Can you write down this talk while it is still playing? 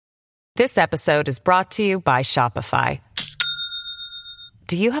This episode is brought to you by Shopify.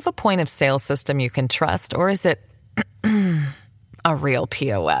 Do you have a point of sale system you can trust, or is it a real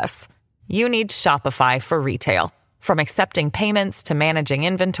POS? You need Shopify for retail. From accepting payments to managing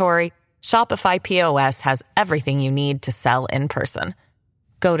inventory, Shopify POS has everything you need to sell in person.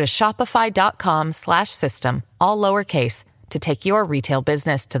 Go to shopify.com/system, all lowercase, to take your retail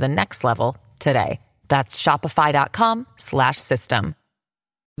business to the next level today. That's shopify.com/system.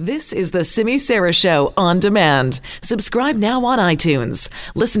 This is the Simi Sara Show on demand. Subscribe now on iTunes.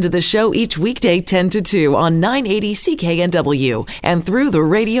 Listen to the show each weekday 10 to 2 on 980 CKNW and through the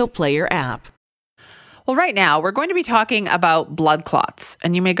Radio Player app. Well, right now, we're going to be talking about blood clots.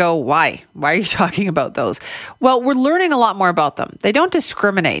 And you may go, why? Why are you talking about those? Well, we're learning a lot more about them. They don't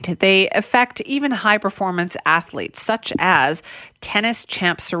discriminate. They affect even high-performance athletes, such as tennis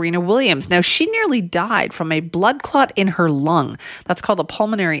champ Serena Williams. Now, she nearly died from a blood clot in her lung. That's called a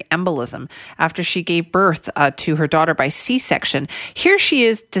pulmonary embolism after she gave birth to her daughter by C-section. Here she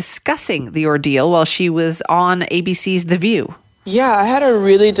is discussing the ordeal while she was on ABC's The View. Yeah, I had a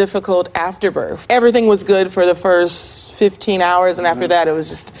really difficult afterbirth. Everything was good for the first 15 hours, and after that, it was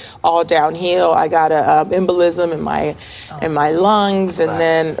just all downhill. I got a embolism in my lungs, and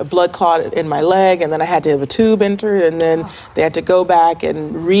then a blood clot in my leg, and then I had to have a tube entered, and then they had to go back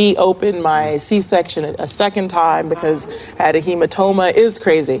and reopen my C-section a second time because I had a hematoma. It was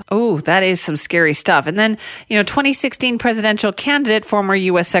crazy. Oh, that is some scary stuff. And then, 2016 presidential candidate, former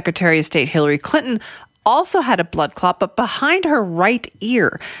U.S. Secretary of State Hillary Clinton, also had a blood clot, but behind her right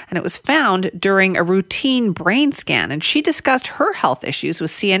ear. And it was found during a routine brain scan. And she discussed her health issues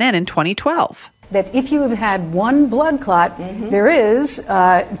with CNN in 2012. That if you have had one blood clot, there is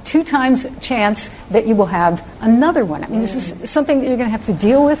 2 times chance that you will have another one. I mean, this is something that you're going to have to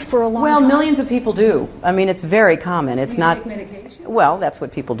deal with for a long time. Well, millions of people do. I mean, it's very common. It's not. Take medication? Well, that's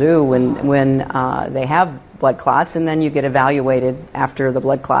what people do when they have blood clots, and then you get evaluated after the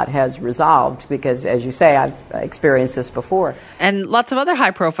blood clot has resolved, because, as you say, I've experienced this before. And lots of other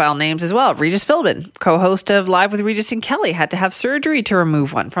high-profile names as well. Regis Philbin, co-host of Live with Regis and Kelly, had to have surgery to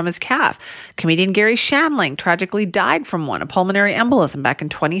remove one from his calf. Comedian Gary Shandling tragically died from one, a pulmonary embolism, back in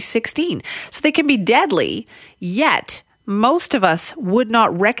 2016. So they can be deadly, yet most of us would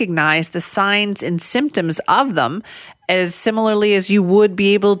not recognize the signs and symptoms of them as similarly as you would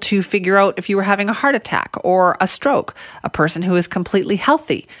be able to figure out if you were having a heart attack or a stroke. A person who is completely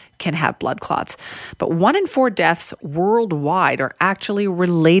healthy can have blood clots. But 1 in 4 deaths worldwide are actually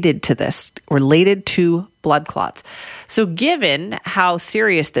related to this, related to blood clots. So given how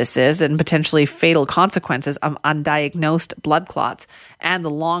serious this is and potentially fatal consequences of undiagnosed blood clots and the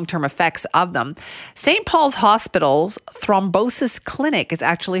long-term effects of them, St. Paul's Hospital's Thrombosis Clinic is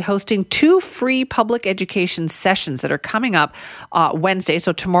actually hosting 2 free public education sessions that are coming up Wednesday,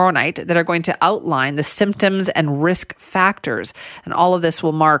 so tomorrow night, that are going to outline the symptoms and risk factors. And all of this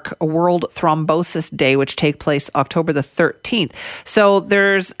will mark a World Thrombosis Day, which take place October the 13th. So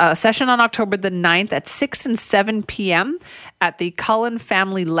there's a session on October the 9th at 6 and 7 p.m. at the Cullen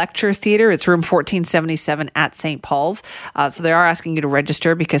Family Lecture Theatre. It's room 1477 at St. Paul's. So they are asking you to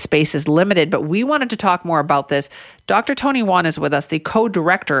register because space is limited. But we wanted to talk more about this. Dr. Tony Wan is with us, the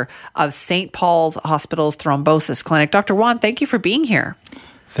co-director of St. Paul's Hospital's Thrombosis Clinic. Dr. Wan, thank you for being here.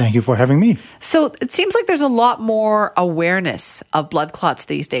 Thank you for having me. So it seems like there's a lot more awareness of blood clots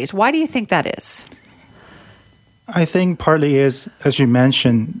these days. Why do you think that is? I think partly is, as you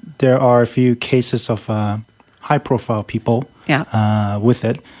mentioned, there are a few cases of high-profile people with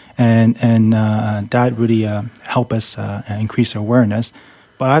it, and that really help us increase awareness.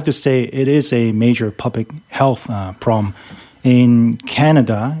 But I have to say, it is a major public health problem. In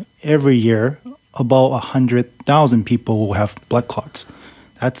Canada, every year, about 100,000 people will have blood clots.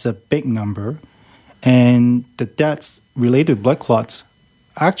 That's a big number. And the deaths related to blood clots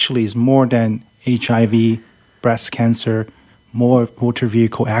actually is more than HIV, breast cancer, more motor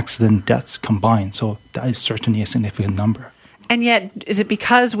vehicle accident deaths combined. So that is certainly a significant number. And yet, is it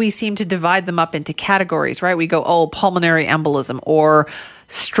because we seem to divide them up into categories, right? We go, pulmonary embolism or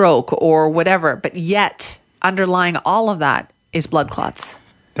stroke or whatever. But yet, underlying all of that is blood clots.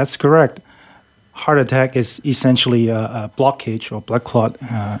 That's correct. Heart attack is essentially a blockage or blood clot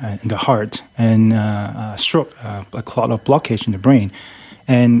in the heart, and stroke, blood clot or blockage in the brain.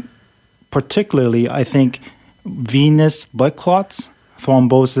 And particularly, I think venous blood clots,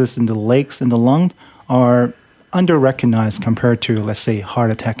 thrombosis in the legs and the lung are under-recognized compared to, let's say,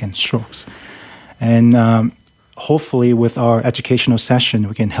 heart attack and strokes. And hopefully with our educational session,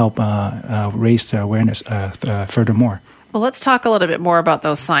 we can help raise the awareness furthermore. Well, let's talk a little bit more about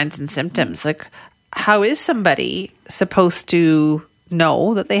those signs and symptoms. Like, how is somebody supposed to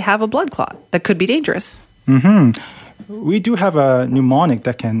know that they have a blood clot that could be dangerous? We do have a mnemonic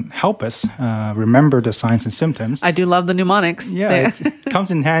that can help us remember the signs and symptoms. I do love the mnemonics. Yeah, it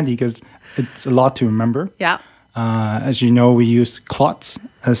comes in handy because it's a lot to remember. Yeah. As you know, we use clots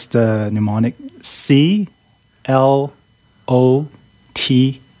as the mnemonic.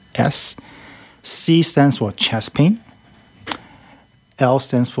 CLOTS. C stands for chest pain. L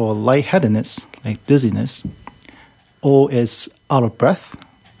stands for lightheadedness, like dizziness. O is out of breath.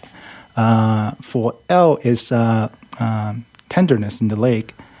 For L is tenderness in the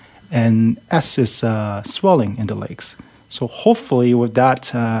leg. And S is swelling in the legs. So hopefully with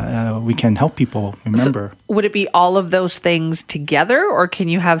that, we can help people remember. So would it be all of those things together, or can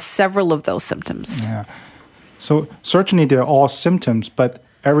you have several of those symptoms? Yeah. So certainly they're all symptoms, but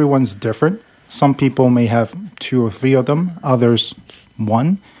everyone's different. Some people may have 2 or 3 of them, others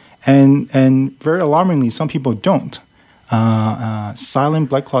 1. And very alarmingly, some people don't. Silent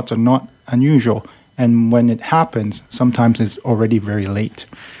blood clots are not unusual. And when it happens, sometimes it's already very late.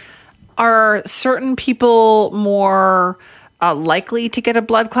 Are certain people more likely to get a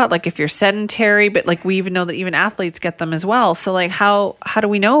blood clot? Like if you're sedentary, but like we even know that even athletes get them as well. So like how do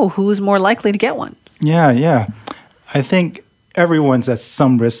we know who's more likely to get one? Yeah. I think everyone's at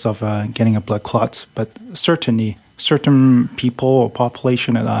some risk of getting a blood clot, but certainly certain people or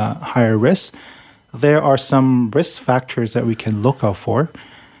population at a higher risk. There are some risk factors that we can look out for.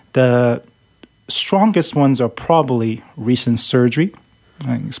 The strongest ones are probably recent surgery,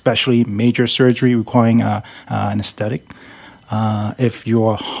 especially major surgery requiring anesthetic. If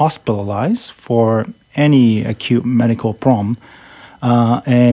you're hospitalized for any acute medical problem.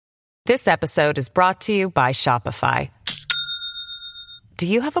 This episode is brought to you by Shopify. Do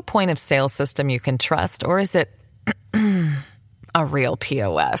you have a point of sale system you can trust, or is it a real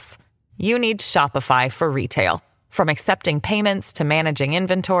POS? You need Shopify for retail. From accepting payments to managing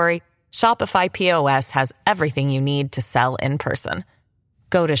inventory, Shopify POS has everything you need to sell in person.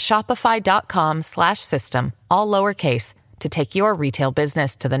 Go to shopify.com/system, all lowercase, to take your retail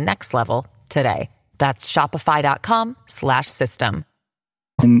business to the next level today. That's shopify.com/system.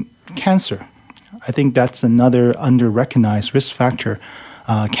 And cancer, I think that's another under-recognized risk factor.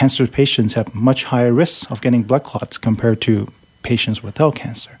 Cancer patients have much higher risks of getting blood clots compared to patients without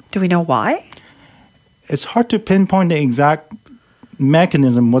cancer. Do we know why? It's hard to pinpoint the exact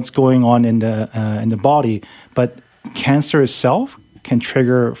mechanism, what's going on in the body, but cancer itself can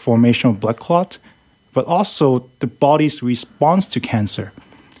trigger formation of blood clot, but also the body's response to cancer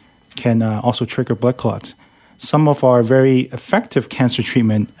can also trigger blood clots. Some of our very effective cancer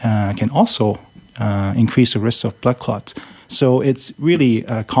treatment can also increase the risk of blood clots. So it's really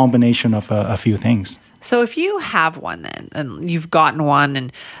a combination of a few things. So if you have one then, and you've gotten one,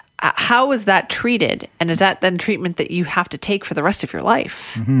 and how is that treated? And is that then treatment that you have to take for the rest of your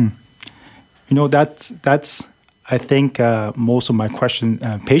life? Mm-hmm. You know, that's I think most of my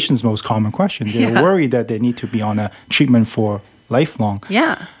patients' most common question. They're worried that they need to be on a treatment for lifelong.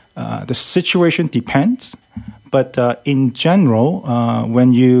 Yeah. The situation depends. But in general,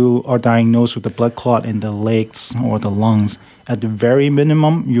 when you are diagnosed with a blood clot in the legs or the lungs, at the very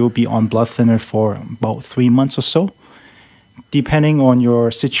minimum, you'll be on blood thinner for about 3 months or so. Depending on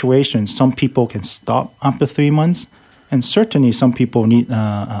your situation, some people can stop after 3 months, and certainly some people need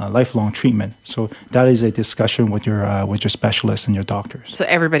lifelong treatment. So that is a discussion with your specialist and your doctors. So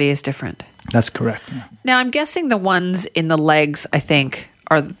everybody is different. That's correct. Yeah. Now, I'm guessing the ones in the legs, I think,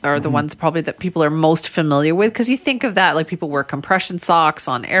 are the ones probably that people are most familiar with, because you think of that like people wear compression socks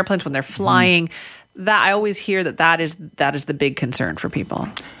on airplanes when they're flying. That I always hear that is the big concern for people.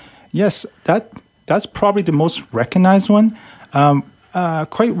 Yes, that's probably the most recognized one.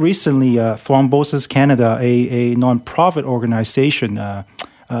 Quite recently, Thrombosis Canada, a nonprofit organization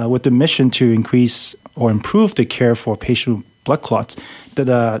with the mission to increase or improve the care for patient with blood clots, did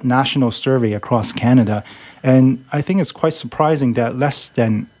a national survey across Canada. And I think it's quite surprising that less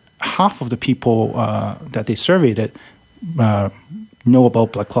than half of the people that they surveyed know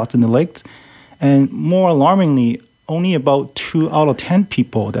about blood clots in the legs. And more alarmingly, only about 2 out of 10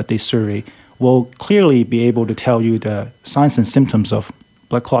 people that they survey will clearly be able to tell you the signs and symptoms of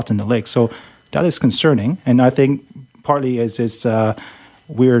blood clots in the legs. So that is concerning. And I think partly is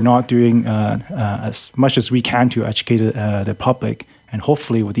we're not doing as much as we can to educate the public. And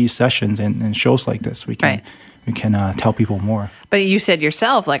hopefully with these sessions and shows like this, we can tell people more. But you said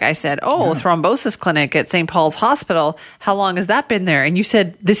yourself, like I said, thrombosis clinic at St. Paul's Hospital. How long has that been there? And you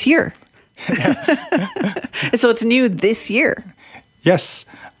said this year. So it's new this year. Yes.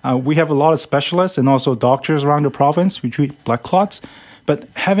 We have a lot of specialists and also doctors around the province who treat blood clots. But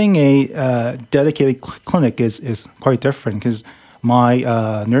having a dedicated clinic is quite different because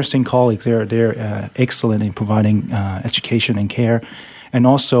My nursing colleagues, they're excellent in providing education and care. And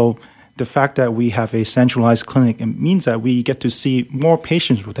also, the fact that we have a centralized clinic, it means that we get to see more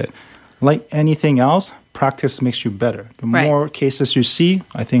patients with it. Like anything else, practice makes you better. The more cases you see,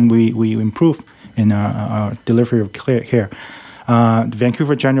 I think we improve in our delivery of care.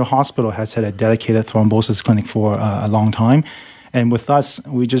 Vancouver General Hospital has had a dedicated thrombosis clinic for a long time. And with us,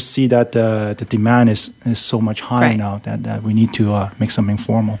 we just see that the demand is so much higher now that we need to make something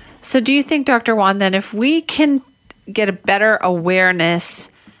formal. So do you think, Dr. Wan, then if we can get a better awareness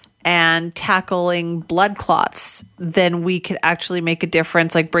and tackling blood clots, then we could actually make a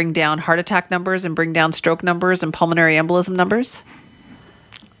difference, like bring down heart attack numbers and bring down stroke numbers and pulmonary embolism numbers?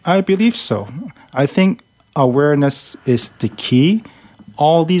 I believe so. I think awareness is the key.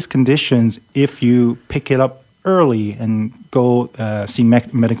 All these conditions, if you pick it up early and go see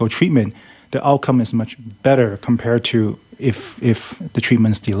medical treatment, the outcome is much better compared to if the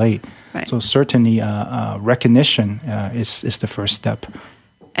treatment is delayed. Right. So certainly recognition is the first step.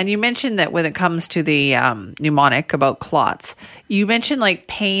 And you mentioned that when it comes to the mnemonic about clots, you mentioned like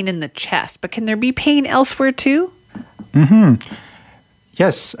pain in the chest, but can there be pain elsewhere too?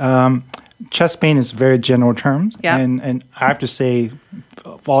 Yes. Chest pain is very general terms. Yeah. And I have to say,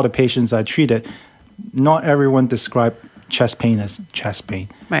 for all the patients I treated, not everyone describe chest pain as chest pain.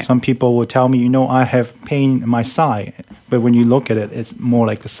 Right. Some people will tell me, I have pain in my side. But when you look at it, it's more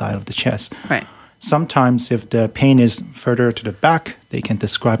like the side of the chest. Right. Sometimes if the pain is further to the back, they can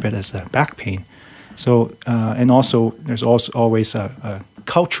describe it as a back pain. So, and also there's also always a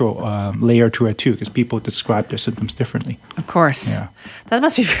cultural layer to it too, because people describe their symptoms differently. Of course. Yeah. That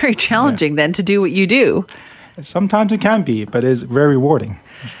must be very challenging then to do what you do. Sometimes it can be, but it's very rewarding.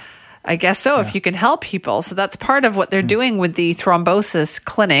 I guess so, if you can help people. So that's part of what they're doing with the thrombosis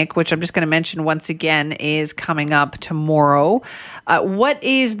clinic, which I'm just going to mention once again is coming up tomorrow. What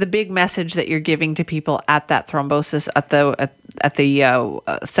is the big message that you're giving to people at that thrombosis, at the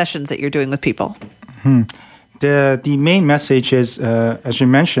sessions that you're doing with people? The main message is, as you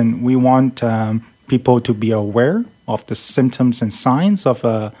mentioned, we want people to be aware of the symptoms and signs of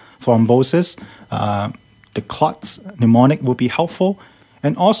thrombosis. The clots, mnemonic will be helpful.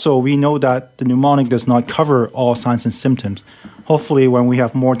 And also, we know that the mnemonic does not cover all signs and symptoms. Hopefully, when we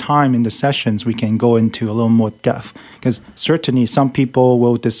have more time in the sessions, we can go into a little more depth. Because certainly, some people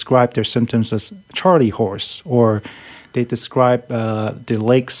will describe their symptoms as Charlie horse, or they describe the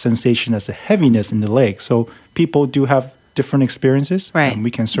leg sensation as a heaviness in the leg. So people do have different experiences. Right. And we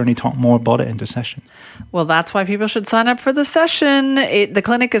can certainly talk more about it in the session. Well, that's why people should sign up for the session. The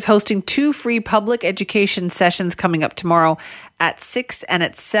clinic is hosting 2 free public education sessions coming up tomorrow at 6 and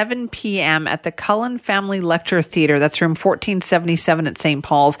at 7 p.m. at the Cullen Family Lecture Theatre. That's room 1477 at St.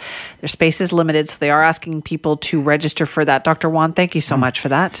 Paul's. Their space is limited, so they are asking people to register for that. Dr. Wan, thank you so much for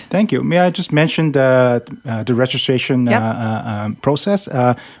that. Thank you. May I just mention the registration process?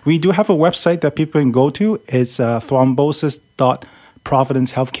 We do have a website that people can go to. It's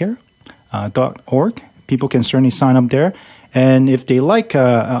thrombosis.providencehealthcare.org. People can certainly sign up there. And if they like,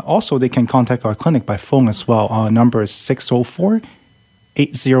 also they can contact our clinic by phone as well. Our number is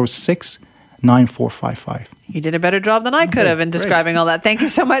 604-806-9455. You did a better job than I could have in describing all that. Thank you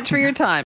so much for your time.